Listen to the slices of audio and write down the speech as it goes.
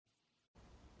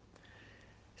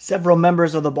Several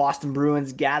members of the Boston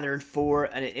Bruins gathered for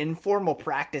an informal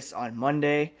practice on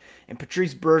Monday, and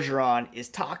Patrice Bergeron is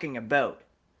talking about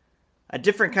a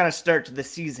different kind of start to the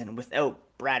season without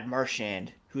Brad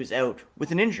Marchand, who's out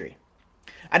with an injury.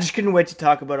 I just couldn't wait to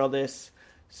talk about all this,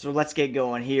 so let's get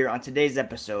going here on today's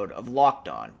episode of Locked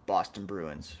On Boston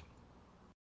Bruins.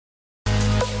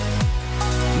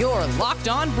 You're Locked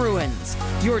On Bruins,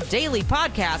 your daily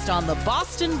podcast on the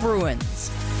Boston Bruins.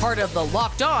 Part of the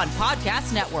Locked On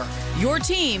Podcast Network, your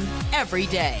team every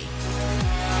day.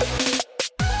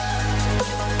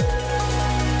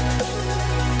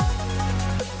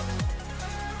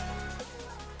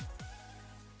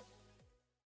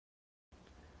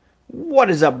 What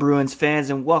is up, Bruins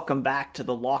fans, and welcome back to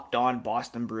the Locked On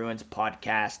Boston Bruins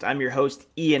podcast. I'm your host,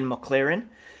 Ian McLaren,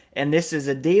 and this is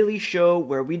a daily show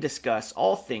where we discuss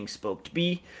all things Spoked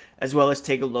B, as well as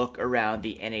take a look around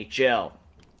the NHL.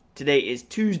 Today is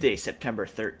Tuesday, September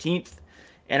 13th,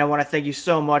 and I want to thank you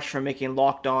so much for making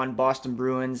Locked On Boston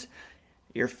Bruins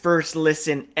your first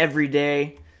listen every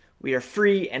day. We are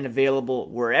free and available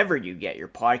wherever you get your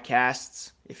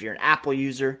podcasts. If you're an Apple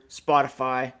user,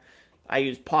 Spotify, I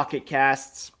use Pocket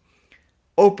Casts.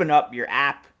 Open up your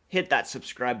app, hit that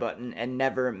subscribe button, and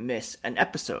never miss an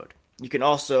episode. You can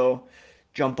also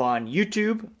jump on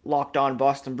YouTube, Locked On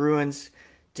Boston Bruins,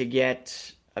 to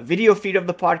get a video feed of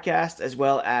the podcast, as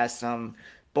well as some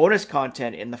bonus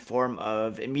content in the form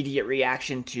of immediate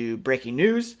reaction to breaking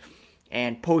news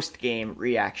and post-game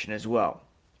reaction as well.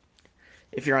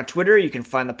 If you're on Twitter, you can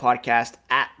find the podcast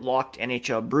at Locked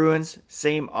NHL Bruins,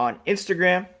 same on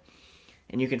Instagram,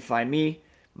 and you can find me,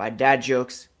 my dad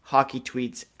jokes, hockey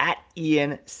tweets at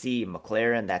Ian C.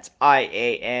 McLaren. That's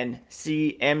IANCMCLAREN.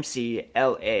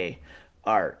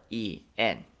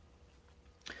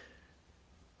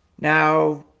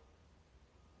 Now,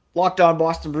 Locked On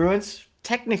Boston Bruins,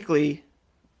 technically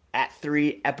at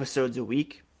 3 episodes a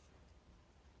week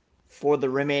for the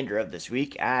remainder of this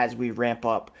week as we ramp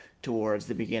up towards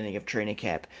the beginning of training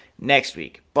camp next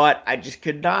week. But I just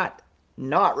could not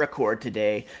record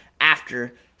today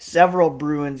after several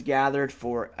Bruins gathered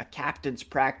for a captain's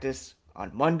practice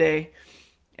on Monday,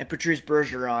 and Patrice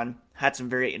Bergeron had some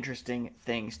very interesting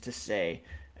things to say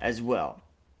as well.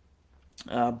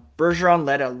 Bergeron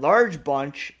led a large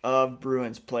bunch of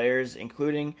Bruins players,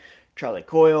 including Charlie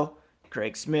Coyle,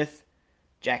 Craig Smith,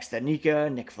 Jack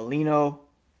Studnicka, Nick Foligno,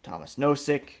 Thomas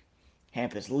Nosek,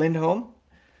 Hampus Lindholm,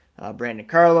 Brandon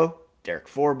Carlo, Derek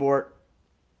Forbort,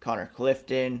 Connor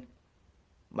Clifton,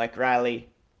 Mike Riley,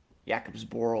 Jakob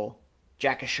Zboril,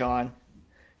 Jack Ashon,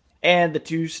 and the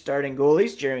 2 starting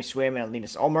goalies, Jeremy Swayman and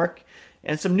Linus Ullmark,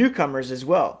 and some newcomers as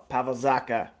well, Pavel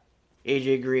Zacha,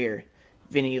 AJ Greer,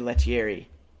 Vinny Lettieri,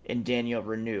 and Daniel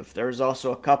Renouf. There was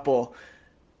also a couple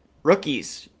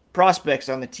rookies, prospects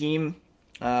on the team,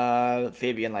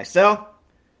 Fabian Lysell,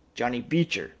 Johnny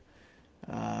Beecher.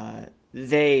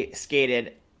 They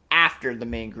skated after the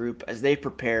main group as they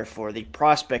prepare for the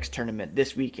Prospects Tournament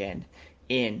this weekend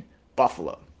in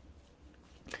Buffalo.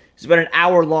 It's about an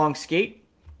hour-long skate,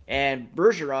 and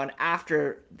Bergeron,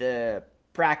 after the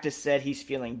practice, said he's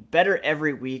feeling better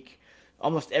every week,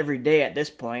 almost every day at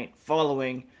this point,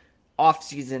 following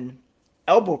off-season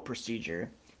elbow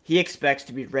procedure. He expects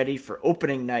to be ready for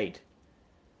opening night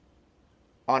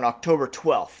on October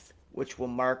 12th, which will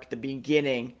mark the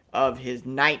beginning of his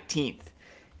 19th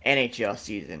NHL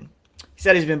season. He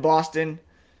said he's been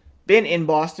in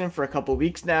Boston for a couple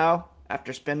weeks now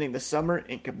after spending the summer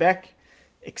in Quebec.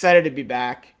 Excited to be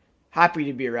back. Happy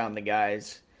to be around the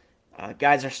guys.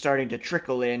 Guys are starting to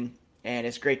trickle in, and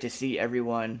it's great to see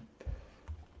everyone.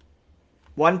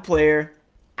 One player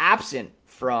absent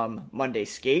from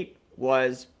Monday's skate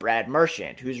was Brad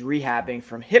Marchand, who's rehabbing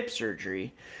from hip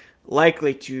surgery,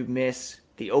 likely to miss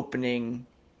the opening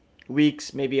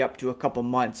weeks, maybe up to a couple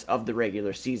months of the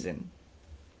regular season.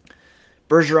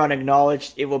 Bergeron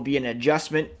acknowledged it will be an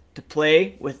adjustment to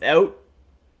play without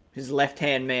his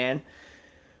left-hand man,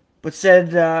 but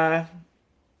said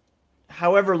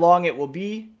however long it will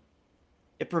be,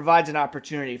 it provides an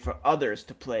opportunity for others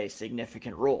to play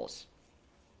significant roles.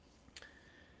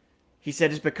 He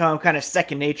said it's become kind of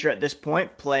second nature at this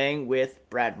point, playing with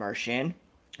Brad Marchand.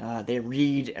 They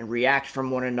read and react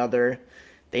from one another.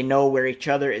 They know where each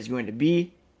other is going to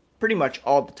be pretty much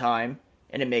all the time,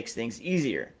 and it makes things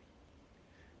easier.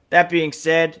 That being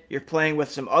said, you're playing with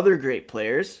some other great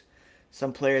players,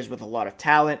 some players with a lot of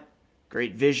talent,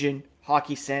 great vision,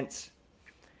 hockey sense.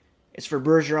 It's for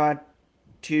Bergeron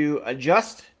to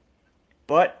adjust,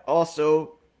 but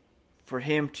also for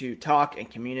him to talk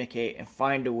and communicate and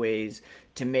find ways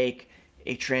to make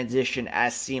a transition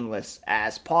as seamless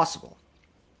as possible.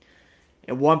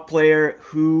 And one player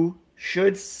who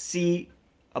should see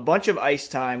a bunch of ice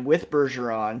time with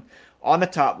Bergeron on the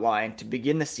top line to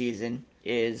begin the season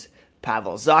is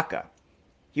Pavel Zacha.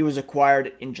 He was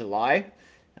acquired in July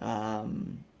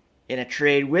in a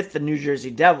trade with the New Jersey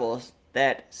Devils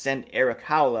that sent Erik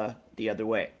Haula the other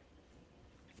way.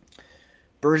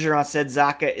 Bergeron said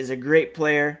Zacha is a great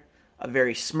player, a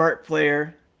very smart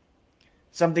player,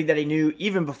 something that he knew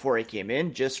even before he came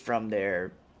in, just from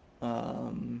their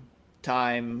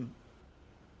time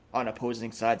on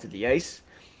opposing sides of the ice.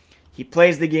 He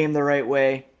plays the game the right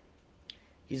way.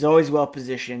 He's always well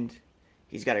positioned.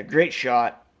 He's got a great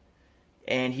shot.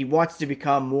 And he wants to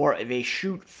become more of a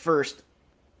shoot-first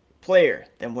player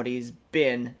than what he's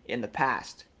been in the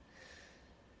past.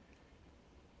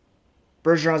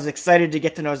 Bergeron's excited to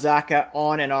get to know Zacha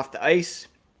on and off the ice.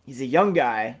 He's a young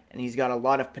guy, and he's got a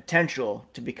lot of potential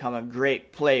to become a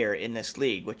great player in this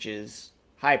league, which is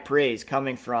high praise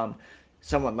coming from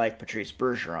someone like Patrice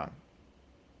Bergeron.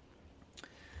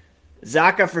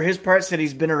 Zacha, for his part, said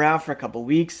he's been around for a couple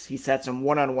weeks. He's had some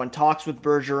one-on-one talks with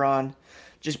Bergeron,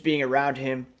 just being around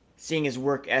him, seeing his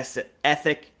work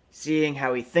ethic, seeing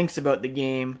how he thinks about the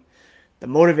game, the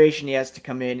motivation he has to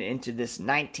come into this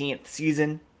 19th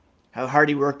season, how hard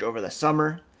he worked over the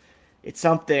summer. It's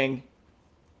something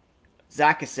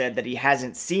Zacha said that he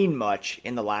hasn't seen much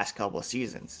in the last couple of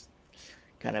seasons.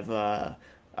 Kind of a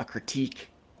critique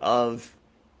of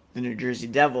the New Jersey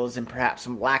Devils and perhaps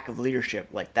some lack of leadership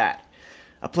like that.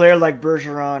 A player like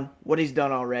Bergeron, what he's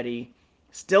done already,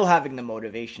 still having the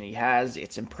motivation he has,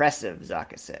 it's impressive,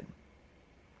 Zacha said.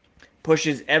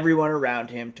 Pushes everyone around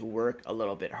him to work a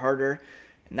little bit harder,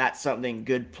 and that's something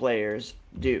good players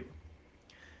do.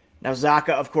 Now, Zacha,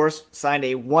 of course, signed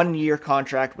a one-year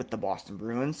contract with the Boston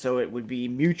Bruins, so it would be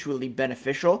mutually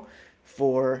beneficial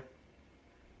for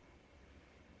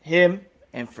him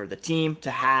and for the team to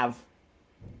have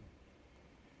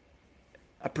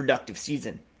a productive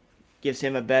season. Gives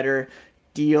him a better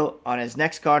deal on his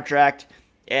next contract,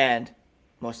 and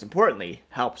most importantly,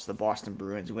 helps the Boston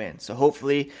Bruins win. So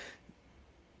hopefully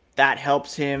that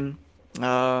helps him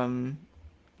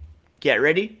get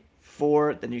ready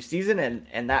for the new season,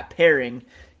 and that pairing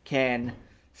can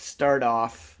start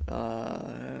off,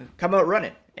 come out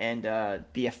running, and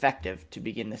be effective to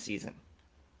begin the season.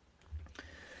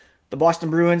 The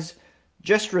Boston Bruins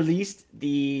just released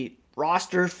the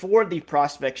roster for the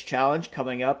Prospects Challenge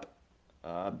coming up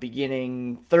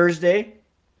beginning Thursday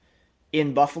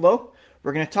in Buffalo.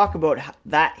 We're going to talk about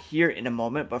that here in a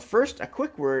moment, but first, a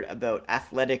quick word about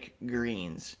Athletic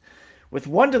Greens. With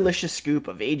one delicious scoop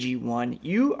of AG1,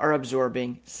 you are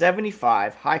absorbing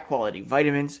 75 high-quality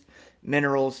vitamins,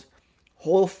 minerals,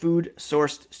 whole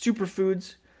food-sourced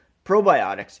superfoods,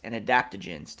 probiotics, and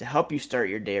adaptogens to help you start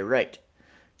your day right.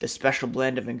 This special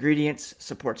blend of ingredients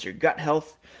supports your gut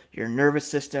health, your nervous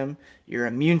system, your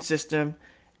immune system,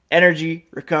 energy,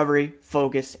 recovery,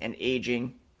 focus, and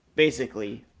aging.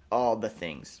 Basically, all the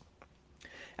things.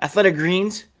 Athletic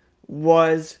Greens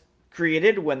was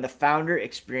created when the founder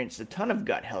experienced a ton of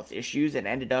gut health issues and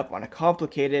ended up on a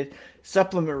complicated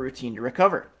supplement routine to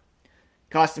recover. It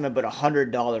cost him about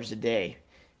 $100 a day.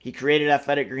 He created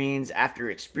Athletic Greens after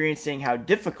experiencing how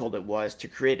difficult it was to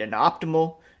create an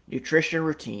optimal nutrition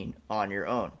routine on your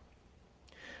own.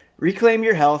 Reclaim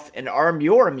your health and arm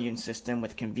your immune system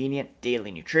with convenient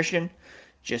daily nutrition.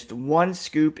 Just one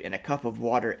scoop in a cup of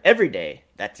water every day.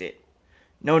 That's it.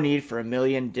 No need for a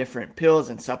million different pills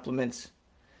and supplements.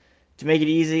 To make it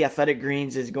easy, Athletic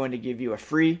Greens is going to give you a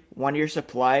free 1-year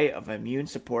supply of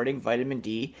immune-supporting vitamin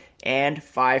D and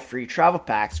 5 free travel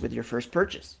packs with your first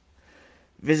purchase.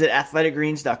 Visit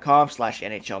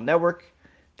athleticgreens.com/NHL Network.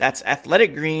 That's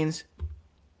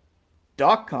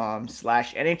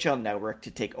athleticgreens.com/NHL Network to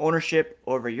take ownership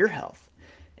over your health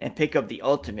and pick up the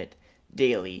ultimate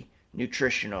daily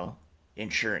nutritional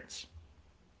insurance.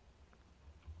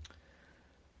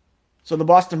 So the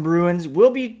Boston Bruins will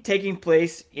be taking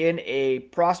place in a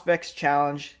Prospects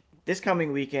Challenge this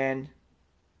coming weekend,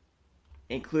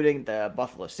 including the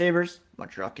Buffalo Sabres,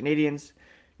 Montreal Canadiens,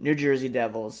 New Jersey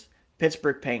Devils,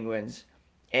 Pittsburgh Penguins,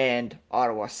 and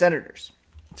Ottawa Senators.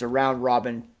 It's a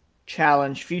round-robin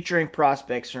challenge featuring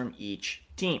prospects from each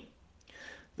team.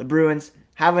 The Bruins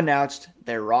have announced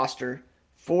their roster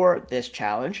for this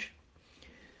challenge,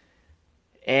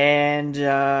 and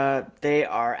they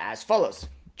are as follows.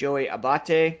 Joey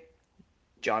Abate,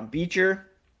 John Beecher,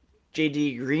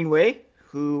 J.D. Greenway,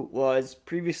 who was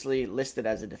previously listed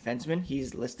as a defenseman.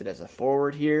 He's listed as a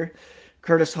forward here.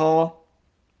 Curtis Hall,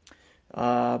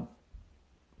 Brett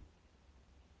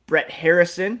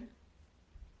Harrison,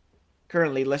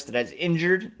 currently listed as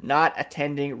injured, not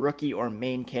attending rookie or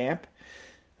main camp.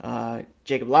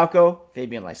 Jacob Lauko,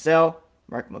 Fabian Lysell,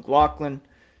 Mark McLaughlin,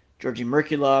 Georgi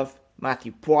Merkulov,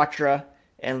 Matthew Poitras,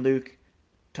 and Luke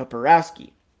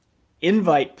Toporowski.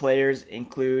 Invite players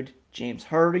include James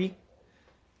Hardy,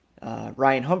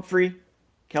 Ryan Humphrey,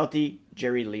 Kelty,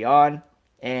 Jerry Leon,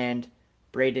 and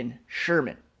Braden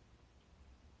Sherman.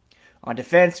 On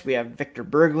defense, we have Victor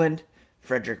Berglund,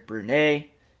 Frederick Brunet,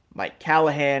 Mike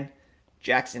Callahan,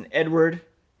 Jackson Edward,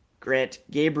 Grant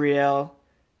Gabriel,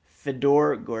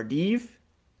 Fedor Gordiev,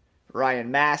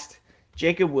 Ryan Mast,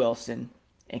 Jacob Wilson,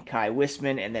 and Kai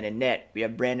Wisman. And then in net, we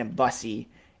have Brandon Bussey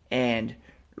and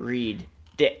Reed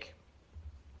Dick.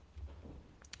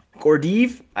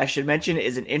 Gordiev, I should mention,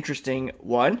 is an interesting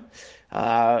one.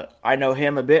 I know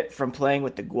him a bit from playing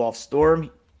with the Guelph Storm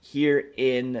here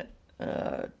in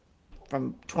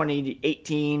from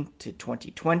 2018 to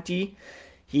 2020.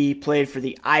 He played for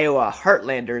the Iowa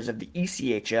Heartlanders of the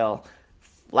ECHL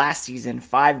last season,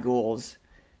 5 goals,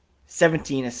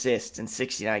 17 assists in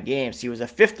 69 games. He was a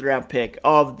 5th-round pick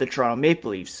of the Toronto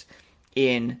Maple Leafs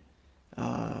in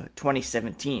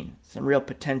 2017. Some real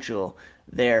potential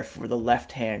there for the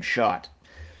left-hand shot.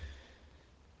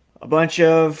 A bunch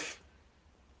of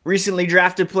recently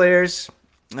drafted players.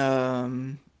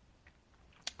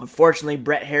 Unfortunately,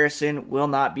 Brett Harrison will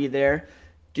not be there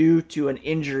due to an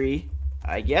injury,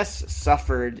 I guess,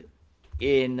 suffered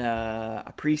in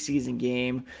a preseason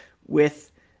game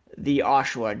with the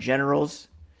Oshawa Generals,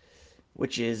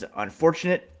 which is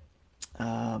unfortunate.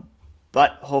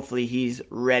 But hopefully he's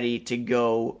ready to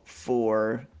go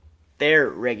for their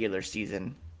regular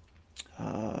season.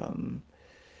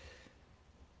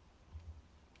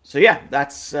 So yeah,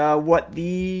 that's what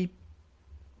the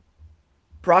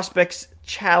Prospects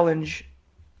Challenge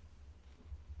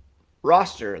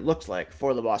roster looks like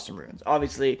for the Boston Bruins.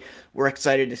 Obviously, we're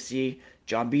excited to see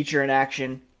John Beecher in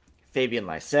action, Fabian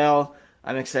Lysell.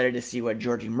 I'm excited to see what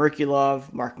Georgi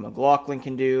Merkulov, Mark McLaughlin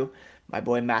can do, my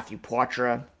boy Matthew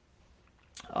Poitras.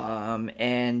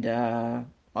 And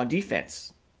on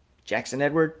defense, Jackson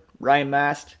Edward, Ryan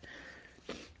Mast,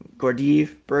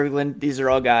 Gordiev, Berglund. These are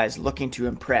all guys looking to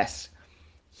impress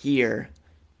here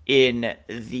in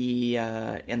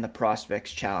the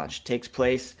Prospects Challenge. Takes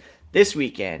place this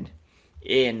weekend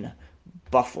in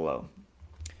Buffalo.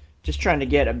 Just trying to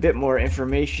get a bit more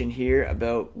information here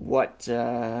about what's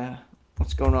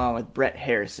going on with Brett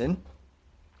Harrison.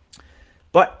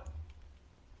 But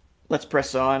let's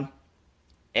press on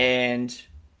and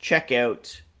check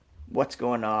out what's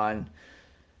going on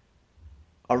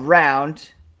around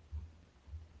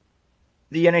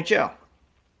the NHL.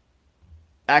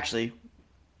 Actually,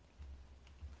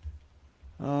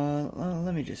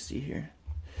 let me just see here.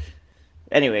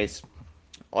 Anyways,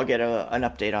 I'll get an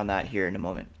update on that here in a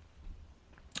moment.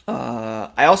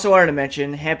 I also wanted to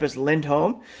mention Hampus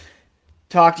Lindholm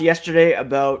talked yesterday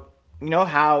about,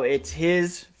 how it's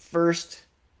his first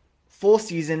full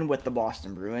season with the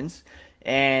Boston Bruins,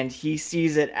 and he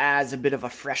sees it as a bit of a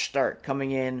fresh start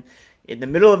coming in the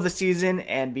middle of the season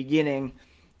and beginning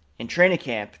in training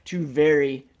camp. Two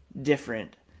very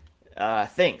different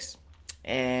things.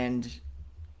 And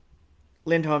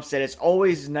Lindholm said it's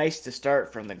always nice to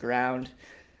start from the ground.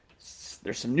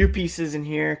 There's some new pieces in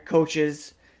here,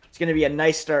 coaches. It's going to be a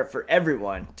nice start for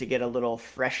everyone to get a little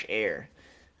fresh air.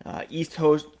 East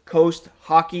Coast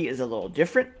hockey is a little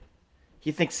different.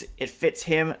 He thinks it fits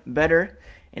him better,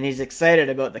 and he's excited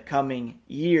about the coming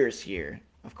years here.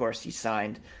 Of course, he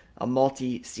signed a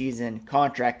multi-season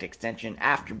contract extension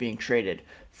after being traded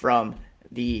from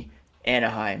the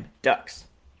Anaheim Ducks.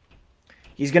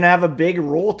 He's going to have a big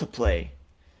role to play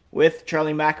with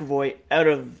Charlie McAvoy out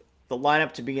of the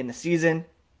lineup to begin the season,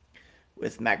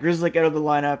 with Matt Grzelcyk out of the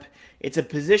lineup. It's a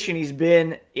position he's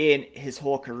been in his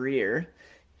whole career.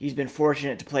 He's been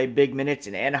fortunate to play big minutes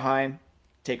in Anaheim,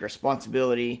 take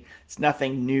responsibility. It's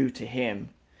nothing new to him.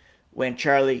 When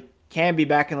Charlie can be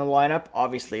back in the lineup,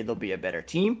 obviously they'll be a better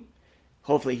team.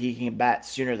 Hopefully he can bat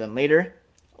sooner than later.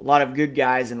 A lot of good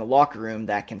guys in the locker room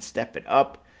that can step it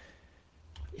up.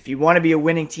 If you want to be a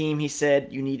winning team, he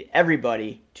said, you need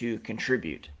everybody to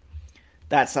contribute.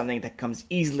 That's something that comes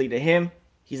easily to him.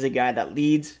 He's a guy that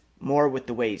leads more with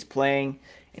the way he's playing,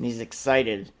 and he's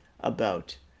excited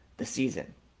about the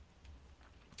season.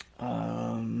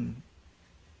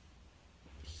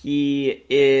 He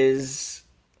is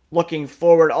looking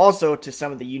forward also to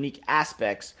some of the unique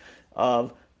aspects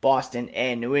of Boston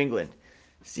and New England.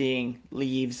 Seeing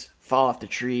leaves fall off the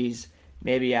trees,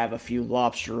 maybe have a few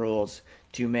lobster rolls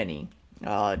too many.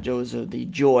 Those are the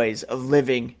joys of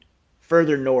living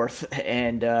further north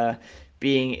and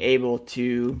being able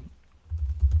to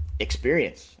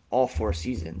experience all 4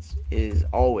 seasons is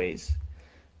always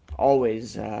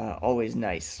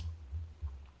nice.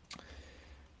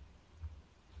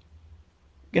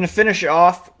 Going to finish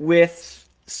off with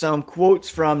some quotes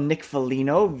from Nick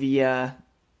Foligno via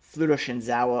Fluto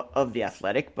Shinzawa of The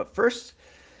Athletic. But first,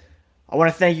 I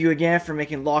want to thank you again for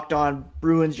making Locked On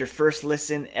Bruins your first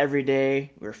listen every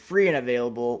day. We're free and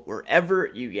available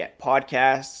wherever you get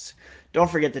podcasts.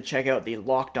 Don't forget to check out the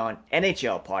Locked On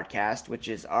NHL podcast, which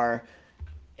is our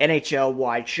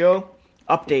NHL-wide show.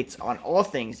 Updates on all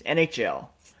things NHL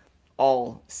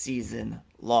all season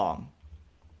long.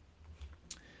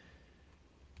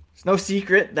 It's no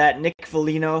secret that Nick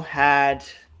Foligno had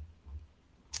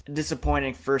a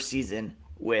disappointing first season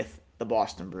with the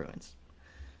Boston Bruins.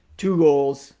 2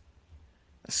 goals,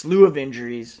 a slew of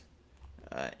injuries,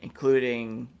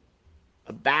 including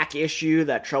a back issue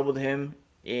that troubled him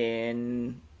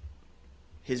in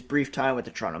his brief time with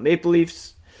the Toronto Maple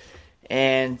Leafs,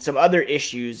 and some other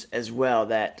issues as well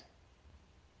that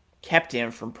kept him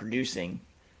from producing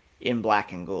in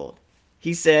black and gold.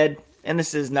 He said, and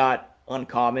this is not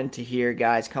uncommon to hear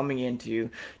guys coming into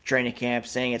training camp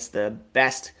saying it's the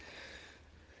best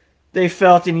they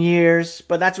felt in years,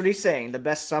 but that's what he's saying, the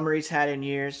best summer he's had in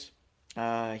years.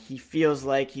 He feels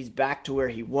like he's back to where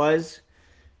he was,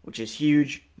 which is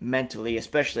huge mentally,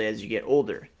 especially as you get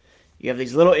older. You have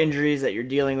these little injuries that you're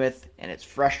dealing with, and it's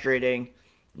frustrating.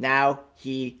 Now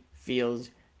he feels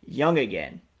young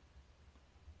again.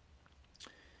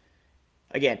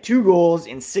 Again, 2 goals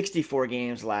in 64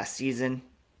 games last season,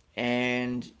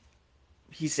 and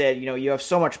he said, you have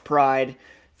so much pride.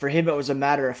 For him, it was a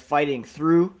matter of fighting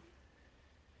through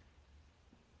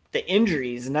the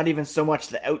injuries, not even so much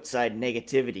the outside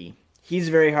negativity. He's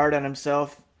very hard on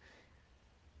himself.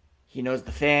 He knows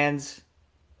the fans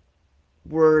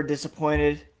were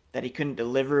disappointed that he couldn't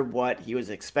deliver what he was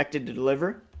expected to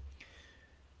deliver.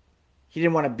 He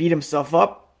didn't want to beat himself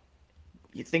up.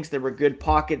 He thinks there were good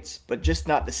pockets, but just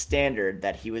not the standard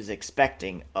that he was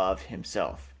expecting of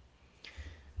himself.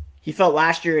 He felt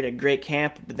last year at a great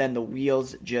camp, but then the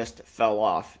wheels just fell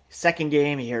off. Second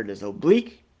game, he hurt his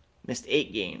oblique. Missed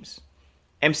 8 games.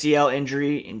 MCL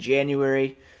injury in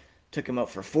January took him out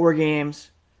for 4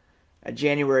 games. A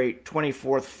January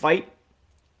 24th fight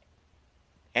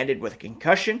ended with a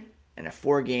concussion and a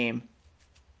 4-game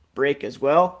break as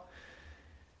well.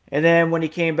 And then when he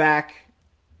came back,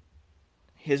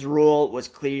 his role was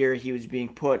clear. He was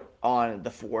being put on the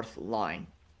 4th line.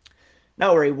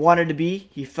 Not where he wanted to be.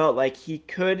 He felt like he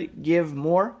could give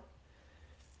more.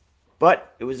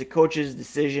 But it was a coach's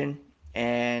decision.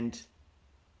 And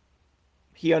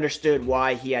he understood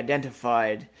why he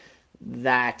identified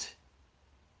that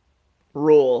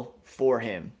role for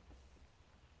him.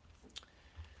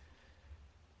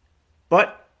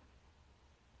 But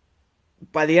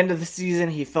by the end of the season,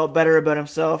 he felt better about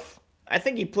himself. I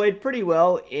think he played pretty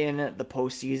well in the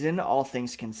postseason, all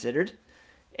things considered.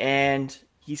 And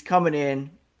he's coming in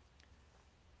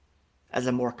as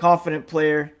a more confident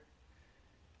player.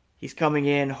 He's coming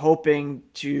in hoping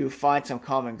to find some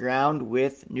common ground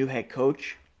with new head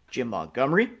coach Jim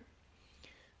Montgomery.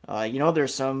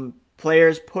 There's some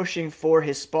players pushing for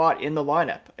his spot in the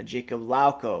lineup. Jacob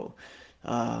Lauko,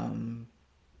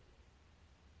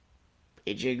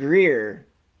 AJ Greer,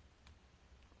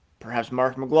 perhaps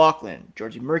Mark McLaughlin,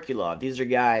 Georgi Merkulov. These are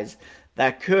guys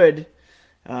that could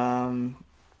battle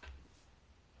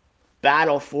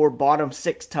for bottom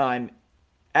 6 time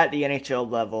at the NHL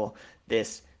level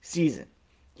this season.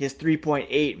 His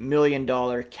 $3.8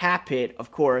 million cap hit,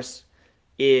 of course,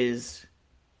 is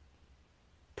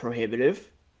prohibitive.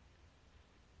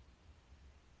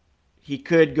 He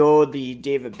could go the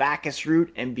David Backes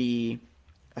route and be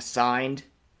assigned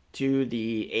to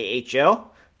the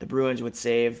AHL. The Bruins would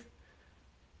save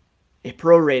a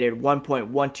prorated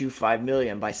 $1.125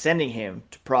 million by sending him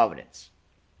to Providence.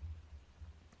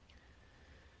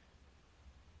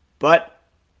 But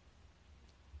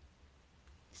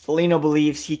Foligno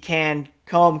believes he can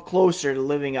come closer to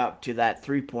living up to that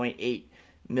 $3.8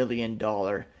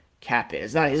 million cap hit.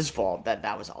 It's not his fault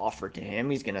that was offered to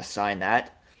him. He's going to sign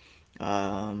that.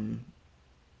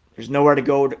 There's nowhere to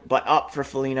go but up for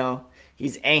Foligno.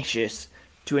 He's anxious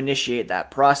to initiate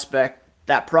that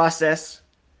process,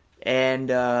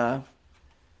 and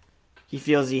he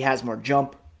feels he has more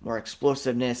jump, more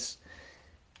explosiveness,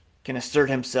 can assert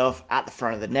himself at the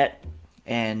front of the net,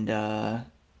 and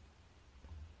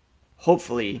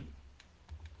hopefully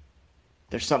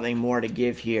there's something more to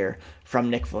give here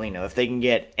from Nick Foligno. If they can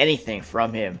get anything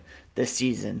from him this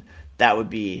season, that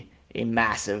would be a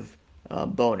massive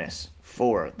bonus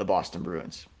for the Boston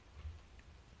Bruins.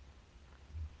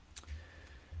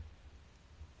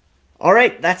 All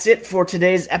right, that's it for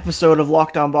today's episode of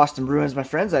Locked On Boston Bruins, my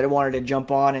friends. I wanted to jump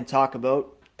on and talk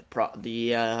about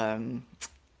the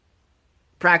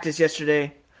practice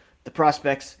yesterday. the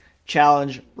Prospects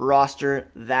Challenge roster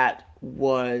that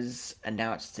was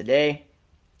announced today.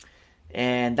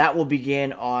 And that will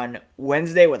begin on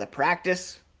Wednesday with a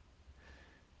practice.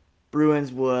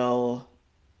 Bruins will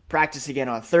practice again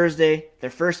on Thursday. Their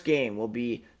first game will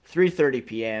be 3:30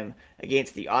 p.m.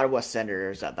 against the Ottawa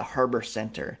Senators at the Harbor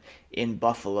Center in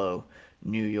Buffalo,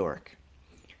 New York.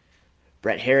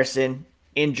 Brett Harrison,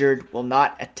 injured, will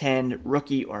not attend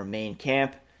rookie or main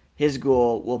camp. His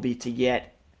goal will be to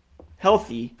get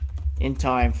healthy in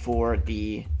time for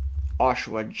the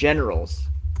Oshawa Generals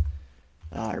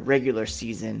regular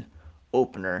season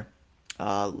opener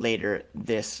later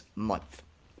this month.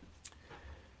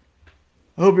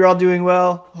 I hope you're all doing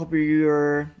well. Hope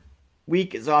your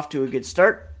week is off to a good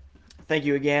start. Thank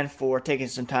you again for taking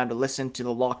some time to listen to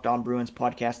the Locked On Bruins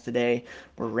podcast today.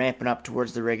 We're ramping up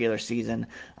towards the regular season.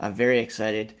 I'm very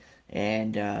excited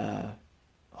and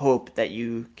hope that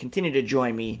you continue to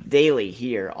join me daily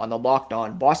here on the Locked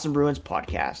On Boston Bruins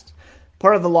podcast,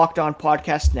 part of the Locked On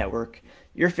Podcast Network,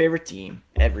 your favorite team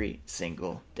every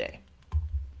single day.